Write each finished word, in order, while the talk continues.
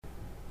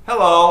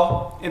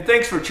Hello, and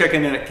thanks for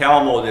checking in at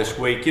Calmo this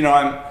week.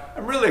 I'm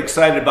really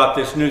excited about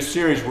this new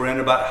series we're in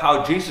about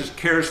how Jesus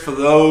cares for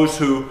those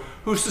who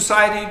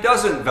society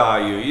doesn't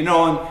value,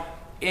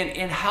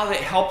 and how that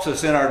helps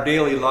us in our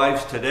daily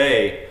lives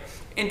today.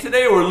 And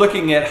today we're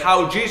looking at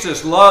how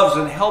Jesus loves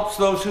and helps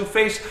those who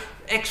face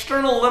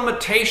external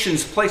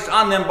limitations placed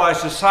on them by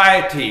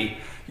society,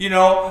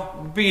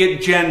 be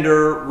it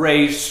gender,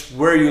 race,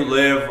 where you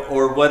live,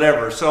 or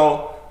whatever.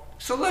 So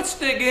let's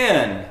dig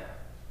in.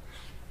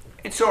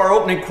 And so our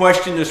opening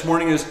question this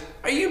morning is,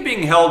 are you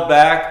being held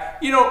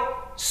back?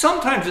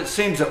 Sometimes it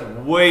seems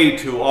that way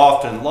too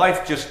often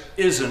life just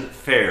isn't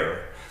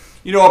fair.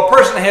 A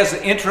person has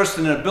the interest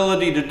and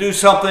ability to do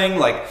something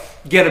like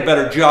get a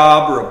better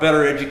job or a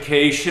better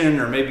education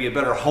or maybe a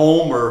better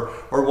home or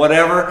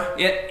whatever,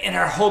 and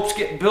our hopes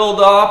get built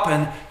up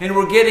and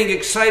we're getting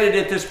excited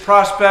at this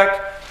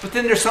prospect, but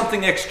then there's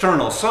something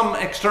external, some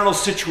external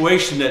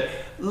situation that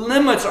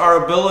limits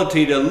our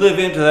ability to live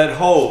into that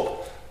hope.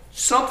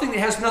 Something that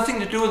has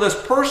nothing to do with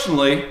us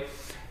personally,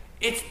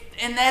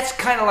 and that's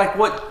kind of like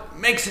what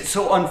makes it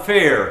so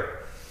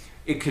unfair.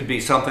 It could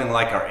be something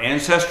like our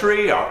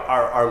ancestry,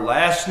 our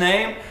last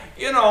name.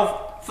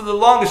 For the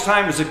longest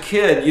time as a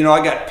kid,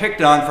 I got picked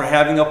on for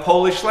having a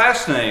Polish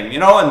last name,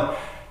 and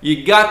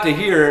you got to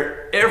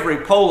hear every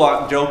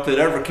Polak joke that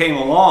ever came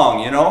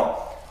along,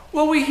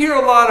 Well, we hear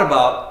a lot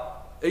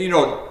about,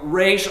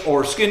 race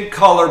or skin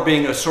color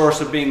being a source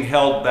of being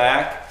held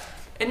back.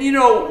 And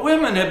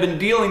women have been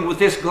dealing with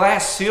this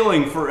glass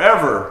ceiling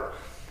forever.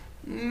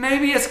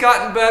 Maybe it's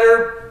gotten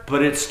better,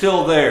 but it's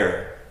still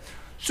there.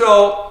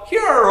 So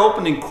here are our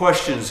opening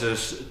questions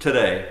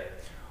today.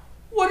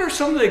 What are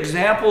some of the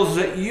examples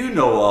that you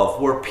know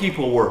of where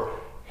people were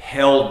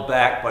held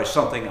back by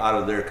something out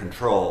of their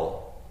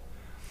control?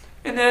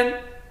 And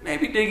then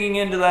maybe digging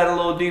into that a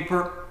little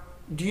deeper,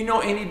 do you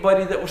know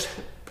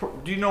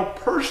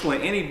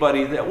personally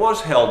anybody that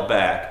was held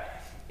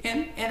back?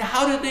 And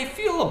how did they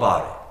feel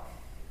about it?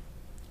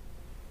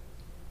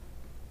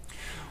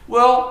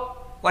 Well,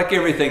 like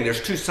everything,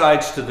 there's two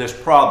sides to this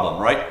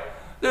problem, right?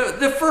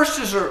 The first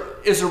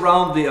is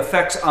around the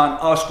effects on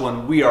us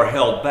when we are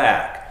held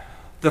back.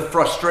 The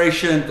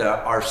frustration,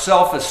 our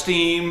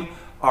self-esteem,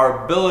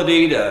 our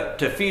ability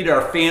to feed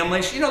our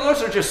families.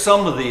 Those are just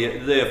some of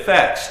the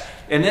effects.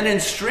 And then in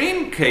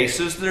extreme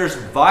cases, there's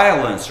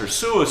violence or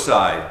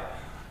suicide.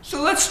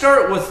 So let's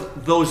start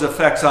with those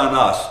effects on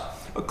us.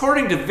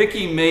 According to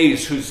Vicki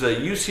Mays, who's a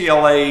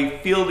UCLA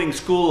Fielding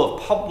School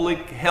of Public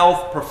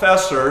Health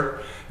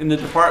professor in the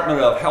Department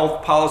of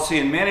Health Policy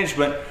and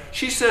Management,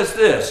 she says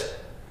this: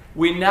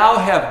 we now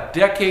have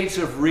decades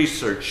of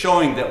research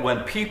showing that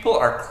when people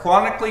are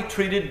chronically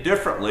treated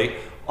differently,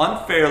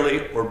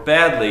 unfairly, or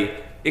badly,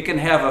 it can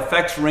have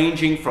effects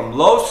ranging from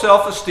low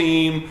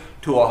self-esteem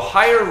to a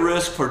higher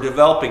risk for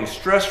developing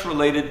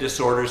stress-related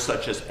disorders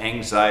such as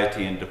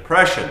anxiety and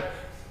depression.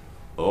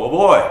 Oh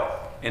boy.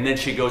 And then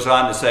she goes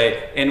on to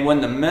say, and when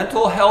the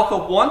mental health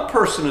of one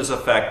person is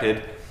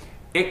affected,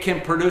 it can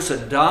produce a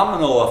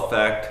domino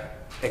effect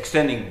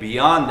extending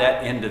beyond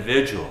that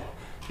individual.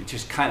 It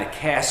just kind of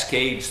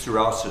cascades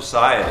throughout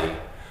society.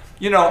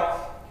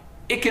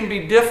 It can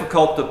be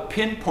difficult to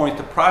pinpoint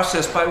the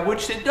process by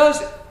which it does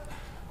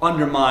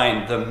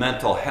undermine the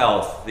mental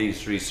health,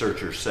 these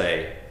researchers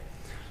say.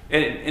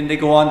 And they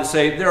go on to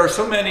say there are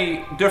so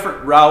many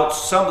different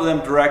routes, some of them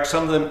direct,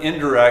 some of them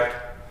indirect.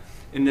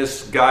 And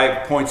this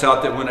guy points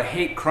out that when a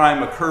hate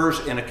crime occurs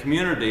in a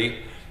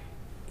community,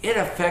 it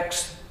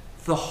affects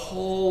the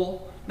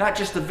whole, not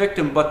just the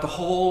victim, but the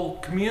whole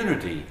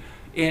community,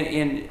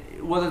 in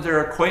whether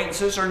they're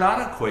acquaintances or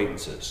not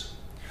acquaintances.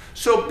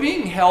 So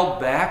being held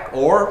back,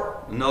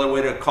 or another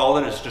way to call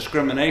it is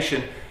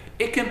discrimination,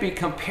 it can be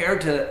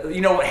compared to,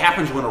 what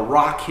happens when a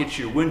rock hits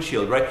your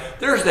windshield, right?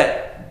 There's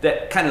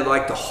that kind of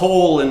like the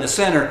hole in the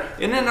center,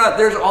 and then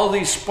there's all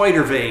these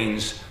spider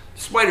veins,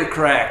 spider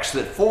cracks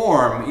that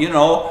form,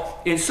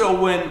 and so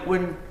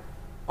when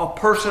a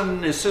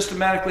person is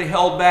systematically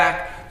held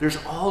back, there's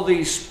all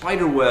these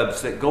spider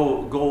webs that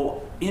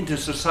go into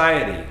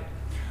society.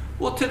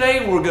 Well,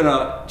 today we're going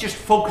to just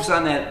focus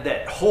on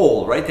that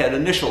hole, right, that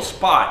initial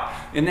spot,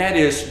 and that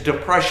is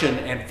depression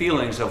and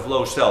feelings of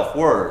low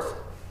self-worth.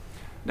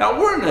 Now,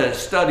 we're in a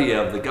study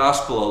of the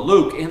Gospel of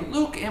Luke, and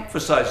Luke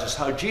emphasizes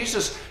how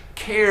Jesus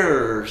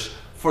cares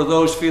for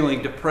those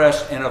feeling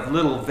depressed and of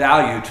little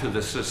value to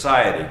the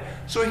society.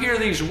 So hear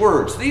these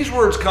words. These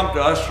words come to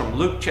us from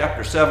Luke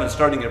chapter 7,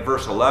 starting at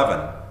verse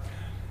 11.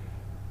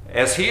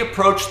 As he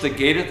approached the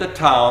gate of the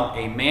town,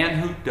 a man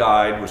who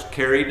died was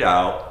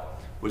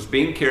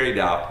being carried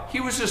out. He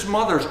was his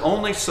mother's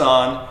only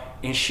son,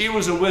 and she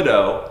was a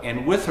widow,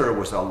 and with her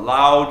was a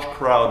large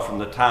crowd from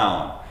the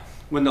town.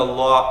 When the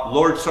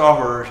Lord saw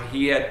her,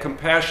 he had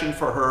compassion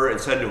for her and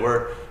said to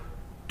her,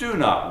 "Do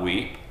not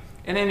weep."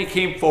 And then he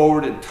came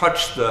forward and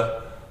touched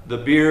the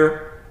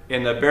bier,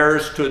 and the bearer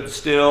stood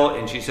still,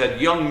 and he said,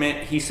 "Young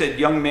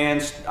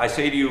man, I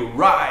say to you,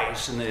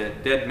 rise." And the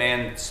dead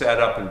man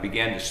sat up and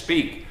began to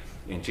speak,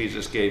 and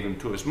Jesus gave him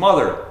to his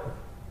mother.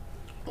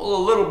 Well,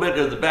 a little bit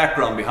of the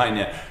background behind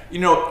that. You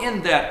know,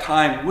 in that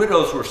time,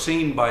 widows were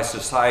seen by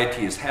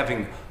society as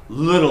having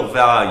little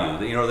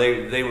value. You know,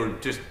 they were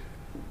just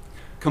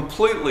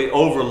completely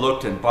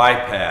overlooked and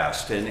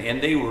bypassed,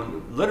 and they were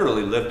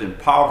literally lived in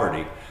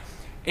poverty.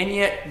 And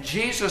yet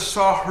Jesus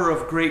saw her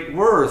of great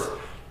worth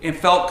and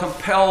felt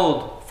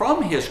compelled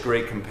from his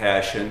great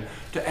compassion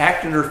to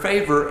act in her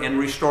favor and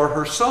restore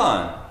her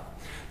son.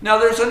 Now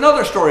there's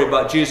another story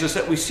about Jesus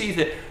that we see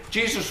that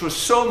Jesus was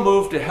so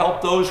moved to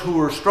help those who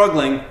were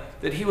struggling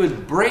that he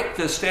would break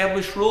the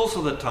established rules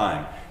of the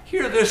time.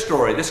 Hear this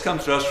story. This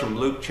comes to us from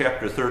Luke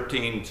chapter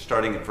 13,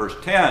 starting at verse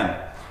 10.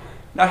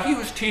 Now he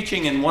was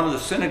teaching in one of the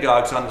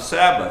synagogues on the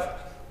Sabbath,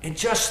 and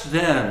just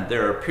then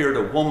there appeared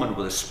a woman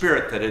with a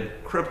spirit that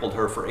had crippled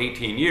her for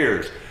 18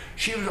 years.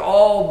 She was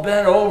all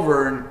bent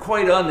over and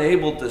quite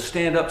unable to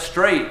stand up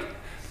straight.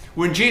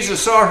 When Jesus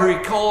saw her,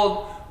 he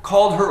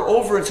called her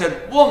over and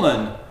said,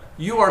 "Woman,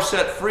 you are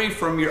set free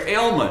from your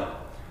ailment."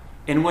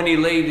 And when he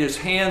laid his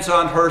hands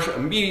on her,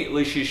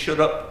 immediately she stood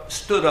up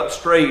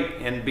straight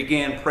and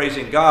began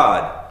praising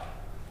God.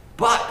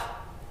 But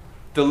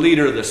the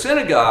leader of the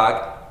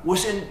synagogue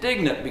was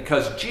indignant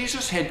because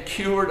Jesus had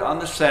cured on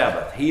the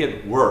Sabbath. He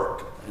had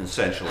worked,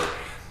 essentially.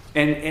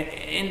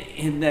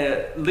 And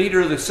the leader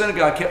of the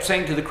synagogue kept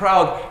saying to the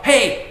crowd,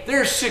 "Hey,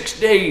 there's 6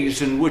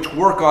 days in which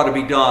work ought to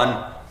be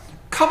done.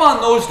 Come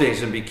on those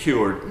days and be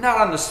cured, not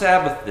on the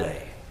Sabbath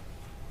day."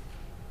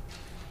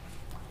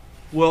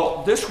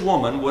 Well, this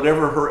woman,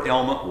 whatever her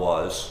ailment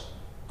was,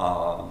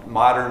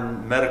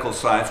 modern medical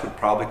science would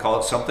probably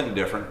call it something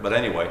different, but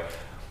anyway,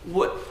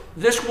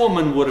 this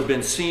woman would have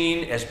been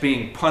seen as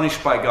being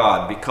punished by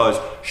God because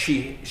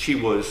she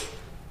was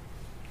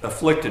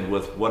afflicted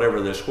with whatever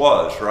this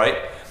was, right?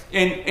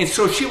 And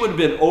so she would have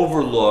been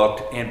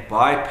overlooked and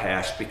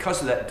bypassed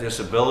because of that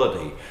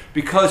disability,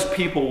 because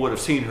people would have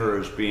seen her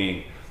as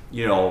being,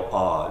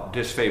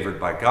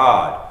 disfavored by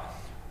God.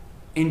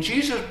 And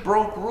Jesus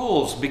broke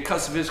rules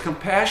because of his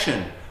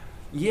compassion.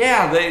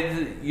 Yeah,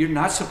 you're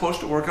not supposed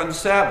to work on the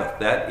Sabbath.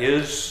 That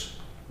is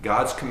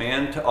God's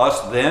command to us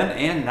then,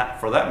 and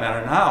not for that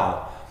matter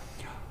now.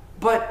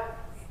 But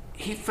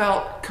he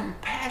felt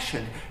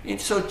compassion. And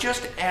so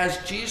just as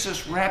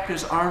Jesus wrapped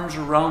his arms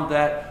around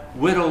that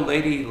widow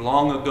lady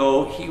long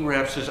ago, he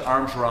wraps his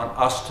arms around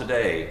us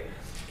today.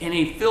 And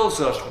he fills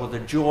us with the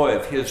joy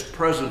of his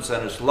presence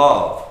and his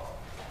love.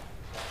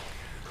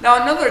 Now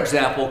another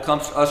example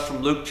comes to us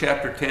from Luke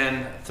chapter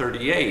 10,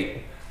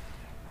 38.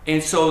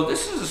 And so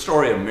this is the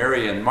story of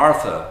Mary and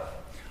Martha.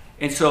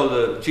 And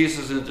so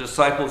Jesus and the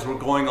disciples were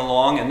going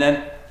along, and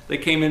then they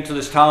came into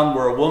this town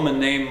where a woman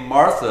named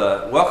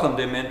Martha welcomed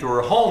him into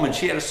her home, and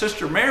she had a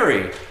sister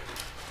Mary.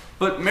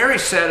 But Mary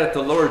sat at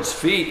the Lord's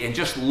feet and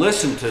just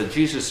listened to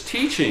Jesus'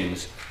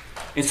 teachings.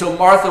 And so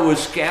Martha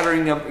was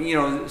scampering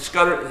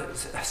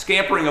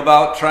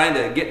about trying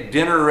to get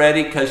dinner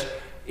ready, because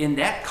in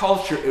that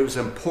culture it was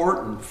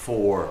important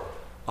for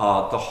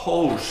the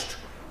host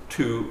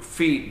to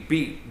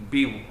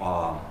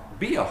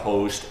be a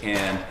host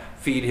and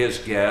feed his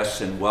guests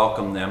and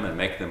welcome them and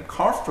make them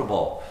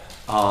comfortable.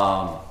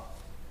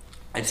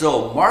 And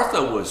so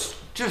Martha was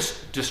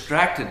just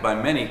distracted by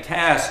many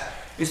tasks.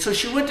 And so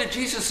she went to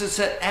Jesus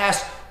and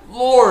asked,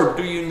 "Lord,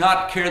 do you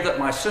not care that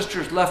my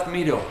sister's left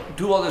me to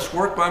do all this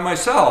work by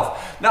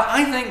myself?" Now,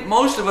 I think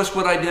most of us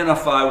would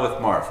identify with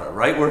Martha,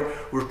 right?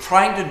 We're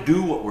trying to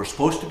do what we're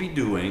supposed to be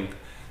doing,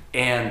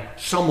 and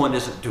someone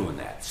isn't doing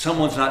that.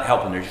 Someone's not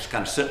helping. They're just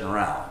kind of sitting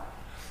around,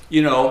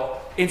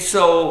 And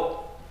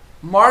so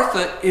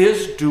Martha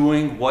is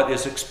doing what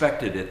is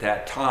expected at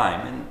that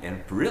time,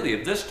 and really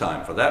at this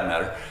time for that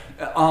matter.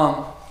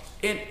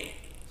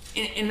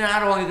 And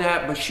not only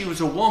that, but she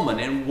was a woman,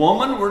 and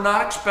women were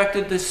not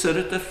expected to sit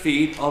at the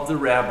feet of the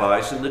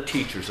rabbis and the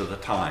teachers of the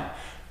time.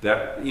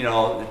 That,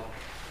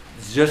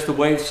 it's just the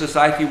way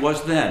society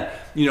was then.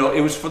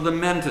 It was for the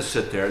men to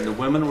sit there, and the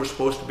women were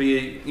supposed to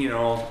be,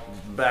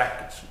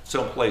 back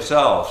someplace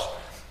else.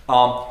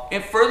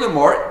 And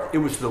furthermore, it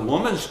was the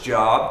woman's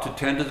job to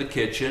tend to the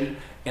kitchen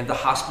and the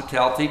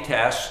hospitality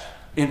tasks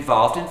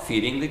involved in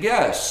feeding the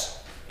guests.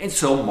 And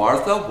so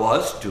Martha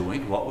was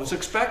doing what was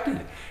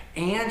expected.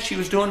 And she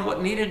was doing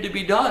what needed to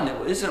be done.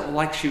 It isn't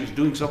like she was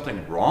doing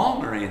something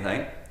wrong or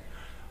anything.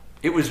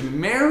 It was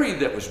Mary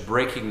that was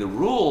breaking the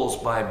rules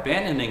by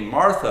abandoning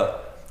Martha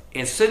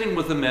and sitting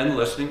with the men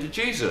listening to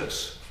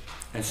Jesus.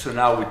 And so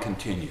now we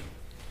continue.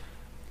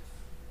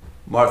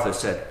 Martha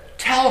said,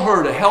 "Tell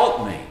her to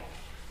help me."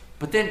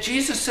 But then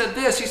Jesus said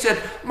this. He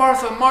said,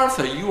 "Martha,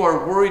 Martha, you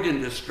are worried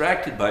and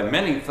distracted by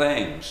many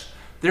things.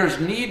 There's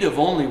need of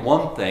only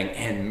one thing,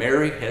 and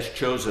Mary has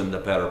chosen the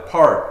better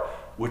part,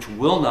 which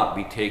will not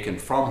be taken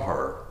from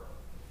her."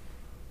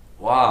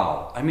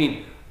 Wow. I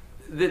mean,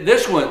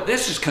 this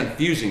is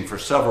confusing for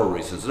several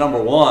reasons.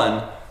 Number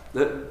one,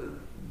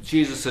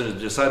 Jesus and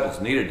his disciples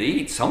needed to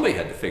eat. Somebody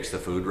had to fix the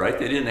food, right?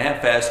 They didn't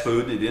have fast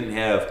food. They didn't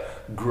have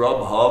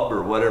Grubhub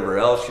or whatever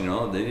else,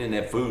 They didn't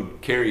have food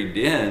carried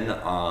in.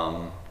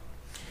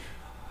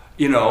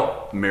 You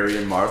know, Mary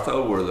and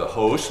Martha were the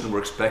hosts and were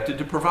expected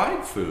to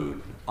provide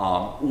food.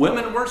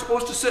 Women weren't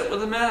supposed to sit with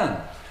the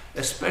men,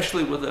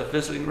 especially with a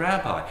visiting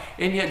rabbi.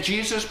 And yet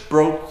Jesus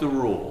broke the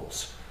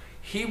rules.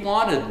 He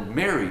wanted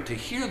Mary to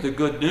hear the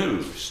good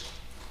news.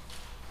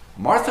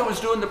 Martha was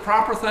doing the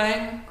proper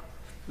thing,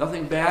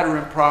 nothing bad or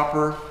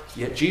improper,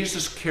 yet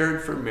Jesus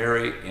cared for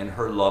Mary in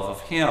her love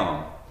of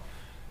him.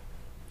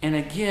 And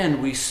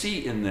again, we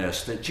see in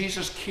this that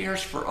Jesus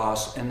cares for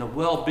us and the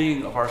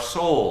well-being of our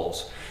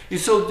souls. And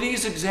so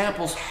these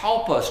examples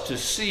help us to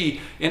see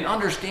and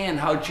understand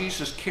how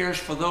Jesus cares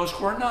for those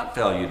who are not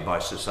valued by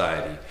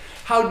society.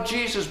 How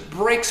Jesus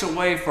breaks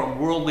away from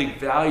worldly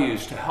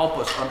values to help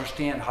us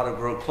understand how to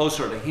grow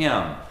closer to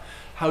him.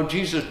 How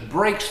Jesus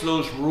breaks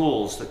those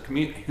rules that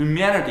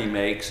humanity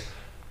makes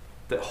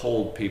that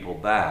hold people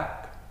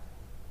back.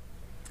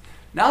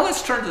 Now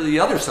let's turn to the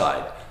other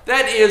side.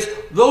 That is,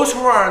 those who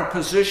are in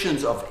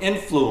positions of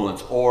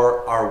influence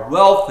or are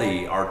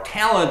wealthy, are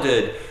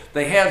talented,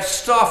 they have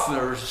stuff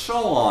or so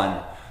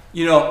on.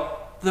 You know,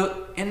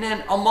 and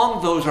then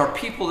among those are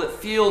people that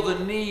feel the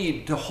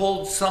need to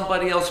hold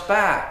somebody else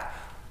back.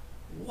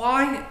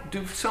 Why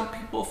do some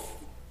people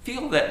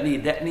feel that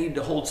need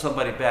to hold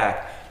somebody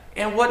back?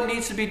 And what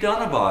needs to be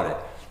done about it?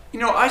 You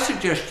know, I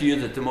suggest to you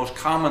that the most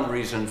common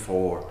reason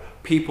for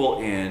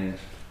people in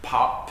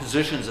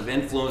positions of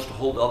influence to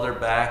hold other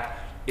back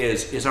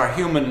is our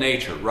human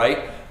nature,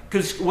 right?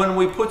 Because when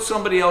we put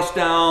somebody else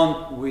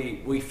down,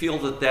 we feel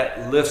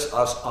that lifts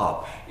us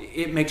up.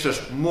 It makes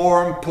us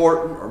more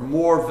important or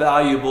more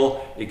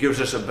valuable. It gives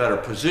us a better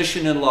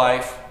position in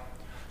life.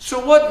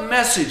 So what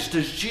message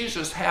does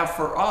Jesus have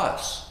for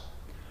us?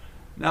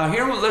 Now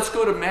here, let's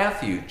go to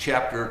Matthew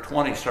chapter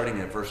 20, starting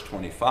at verse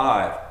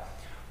 25.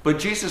 But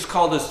Jesus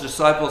called his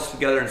disciples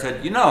together and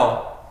said, you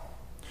know,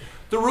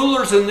 the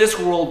rulers in this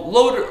world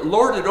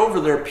lord it over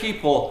their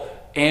people,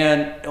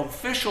 and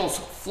officials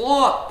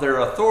flaunt their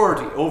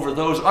authority over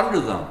those under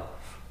them.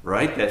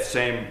 Right? That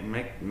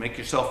same, make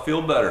yourself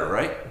feel better,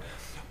 right?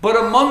 But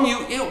among you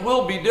it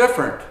will be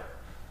different.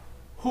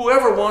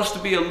 Whoever wants to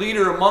be a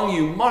leader among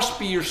you must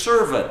be your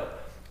servant,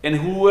 and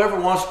whoever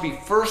wants to be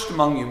first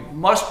among you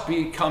must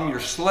become your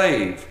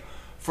slave.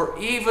 For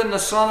even the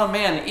Son of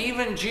Man,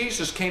 even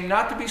Jesus, came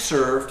not to be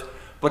served,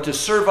 but to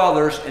serve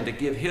others and to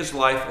give his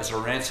life as a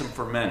ransom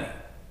for many.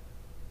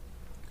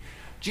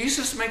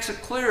 Jesus makes it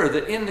clear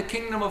that in the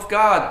kingdom of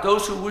God,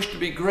 those who wish to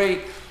be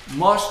great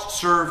must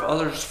serve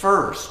others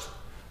first.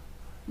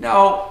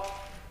 Now,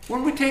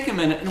 when we take a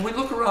minute and we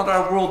look around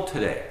our world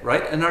today,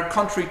 right, and our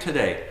country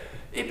today,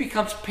 it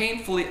becomes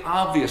painfully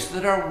obvious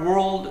that our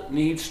world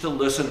needs to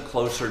listen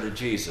closer to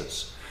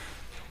Jesus.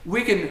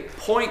 We can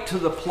point to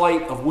the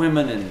plight of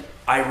women in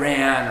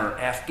Iran or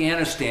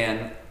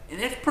Afghanistan, and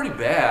it's pretty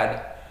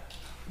bad.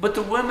 But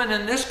the women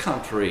in this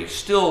country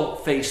still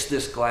face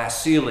this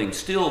glass ceiling,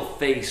 still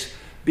face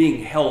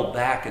being held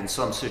back in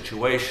some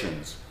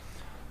situations.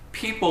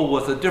 People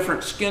with a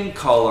different skin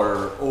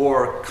color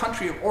or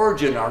country of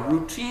origin are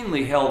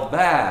routinely held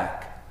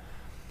back.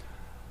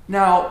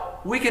 Now,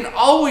 we can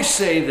always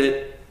say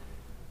that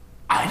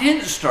I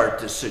didn't start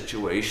this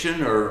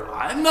situation, or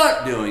I'm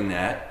not doing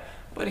that.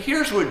 But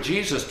here's what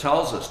Jesus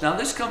tells us. Now,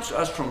 this comes to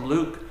us from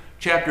Luke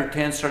chapter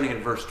 10, starting at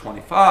verse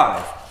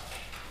 25.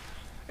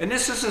 And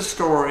this is a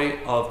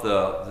story of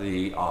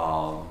the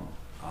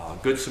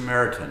Good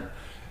Samaritan.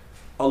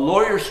 A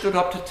lawyer stood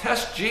up to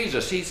test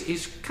Jesus.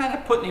 He's kind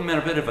of putting him in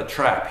a bit of a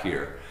trap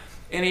here.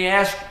 And he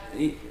asked,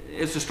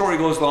 as the story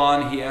goes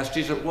on, he asked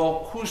Jesus,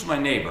 well, who's my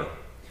neighbor?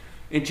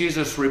 And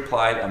Jesus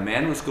replied, a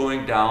man was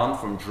going down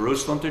from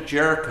Jerusalem to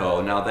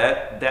Jericho. Now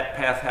that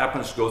path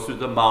happens to go through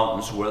the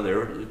mountains where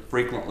there are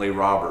frequently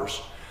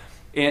robbers.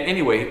 And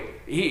anyway,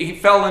 he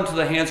fell into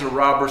the hands of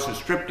robbers who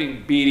stripped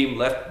him, beat him,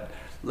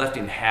 left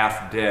him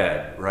half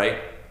dead, right?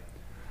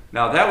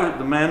 Now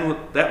that man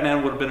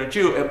would have been a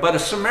Jew, but a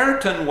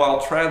Samaritan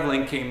while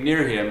traveling came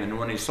near him, and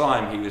when he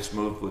saw him, he was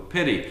moved with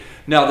pity.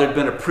 Now there'd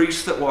been a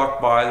priest that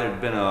walked by,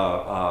 there'd been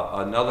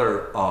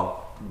another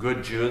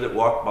good Jew that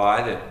walked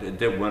by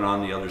that went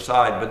on the other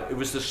side, but it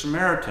was the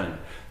Samaritan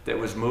that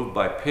was moved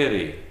by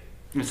pity.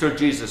 And so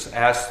Jesus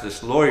asked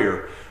this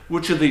lawyer,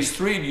 which of these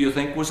three do you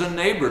think was a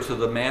neighbor to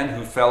the man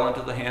who fell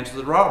into the hands of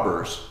the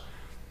robbers?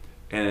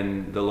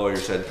 And the lawyer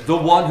said, the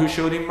one who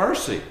showed him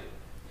mercy.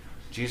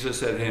 Jesus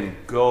said to him,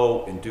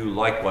 go and do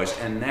likewise.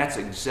 And that's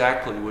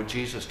exactly what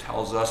Jesus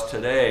tells us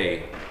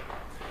today.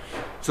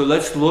 So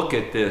let's look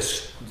at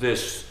this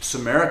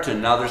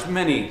Samaritan. Now there's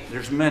many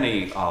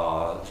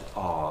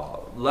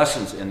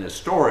lessons in this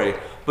story,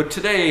 but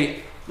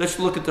today let's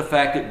look at the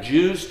fact that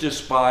Jews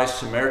despised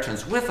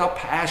Samaritans with a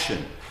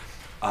passion.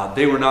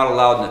 They were not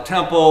allowed in the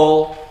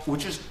temple,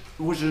 which is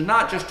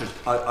not just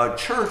a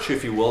church,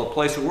 if you will, a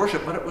place of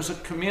worship, but it was a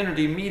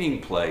community meeting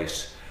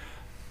place.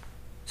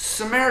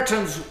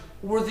 Samaritans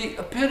were the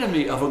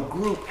epitome of a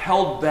group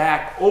held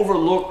back,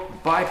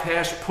 overlooked,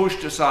 bypassed,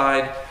 pushed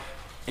aside,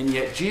 and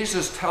yet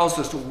Jesus tells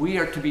us that we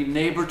are to be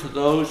neighbor to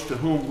those to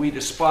whom we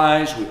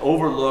despise, we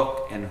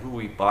overlook, and who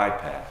we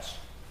bypass.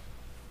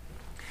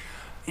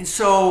 And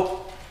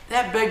so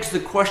that begs the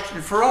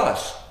question for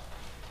us.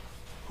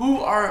 Who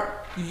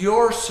are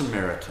your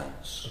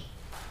Samaritans?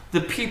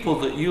 The people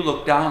that you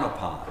look down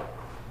upon.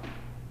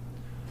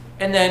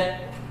 And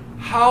then,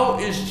 how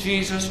is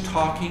Jesus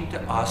talking to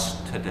us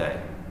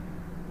today?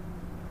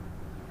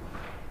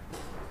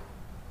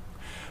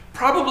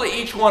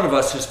 Probably each one of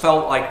us has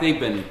felt like they've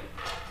been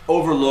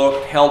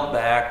overlooked, held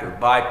back, or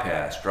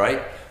bypassed,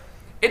 right?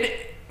 And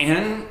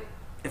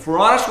if we're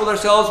honest with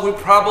ourselves, we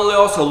probably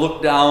also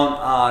look down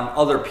on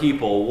other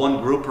people,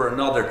 one group or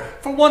another,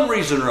 for one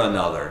reason or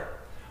another.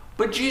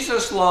 But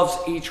Jesus loves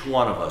each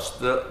one of us.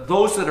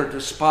 Those that are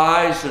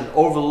despised and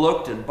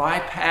overlooked and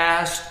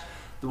bypassed,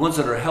 the ones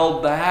that are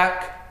held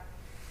back,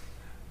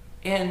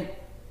 and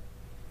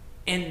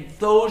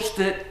those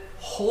that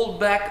hold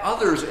back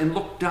others and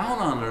look down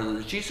on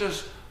others.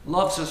 Jesus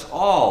loves us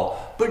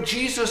all. But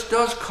Jesus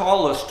does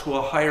call us to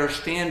a higher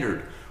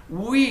standard.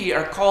 We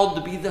are called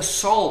to be the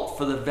salt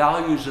for the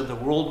values of the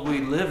world we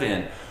live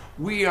in.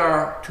 We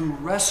are to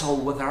wrestle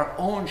with our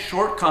own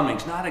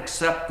shortcomings, not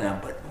accept them,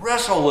 but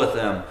wrestle with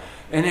them,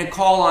 and then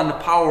call on the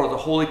power of the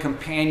Holy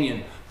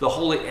Companion, the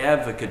Holy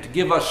Advocate, to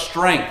give us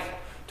strength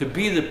to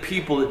be the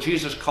people that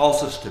Jesus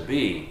calls us to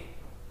be.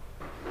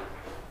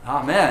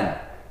 Amen.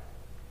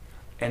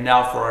 And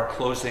now for our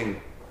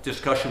closing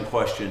discussion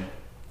question.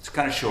 It's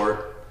kind of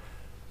short.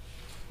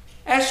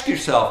 Ask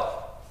yourself,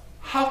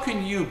 how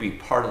can you be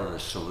part of the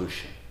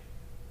solution?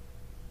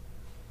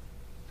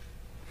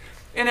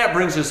 And that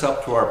brings us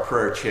up to our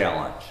prayer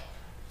challenge.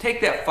 Take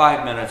that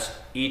 5 minutes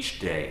each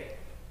day.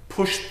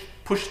 Push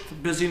the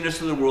busyness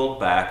of the world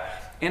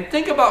back and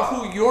think about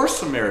who your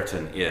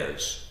Samaritan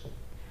is.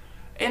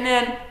 And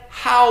then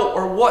how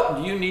or what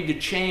do you need to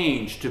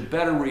change to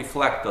better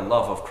reflect the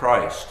love of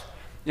Christ?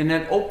 And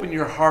then open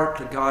your heart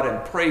to God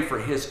and pray for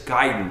His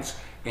guidance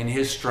and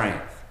His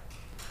strength.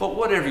 But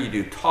whatever you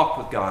do, talk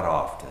with God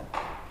often.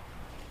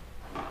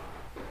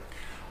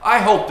 I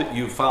hope that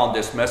you found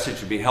this message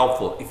to be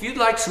helpful. If you'd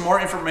like some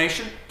more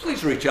information,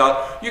 please reach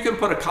out. You can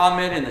put a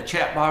comment in the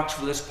chat box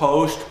for this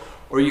post,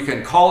 or you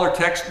can call or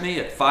text me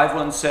at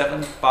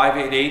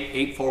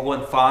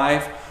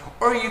 517-588-8415,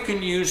 or you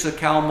can use the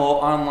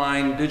Calamo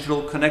online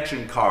digital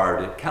connection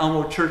card at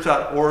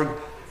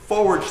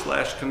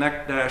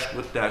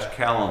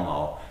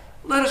calamochurch.org/connect-with-calamo.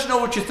 Let us know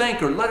what you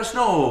think, or let us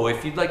know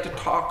if you'd like to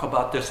talk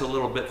about this a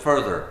little bit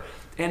further.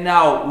 And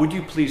now, would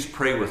you please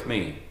pray with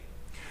me?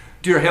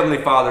 Dear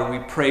Heavenly Father, we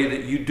pray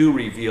that you do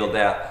reveal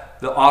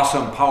the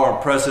awesome power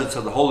and presence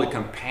of the Holy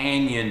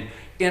Companion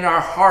in our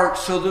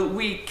hearts so that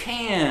we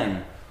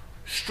can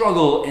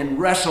struggle and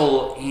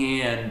wrestle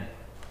and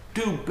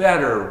do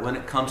better when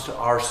it comes to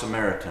our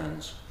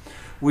Samaritans.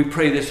 We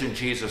pray this in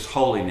Jesus'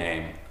 holy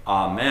name.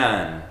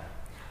 Amen.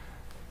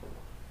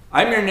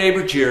 I'm your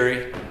neighbor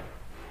Jerry,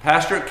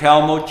 pastor at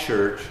Calamo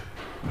Church.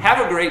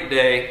 Have a great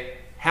day,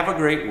 have a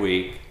great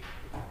week,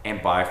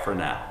 and bye for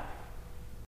now.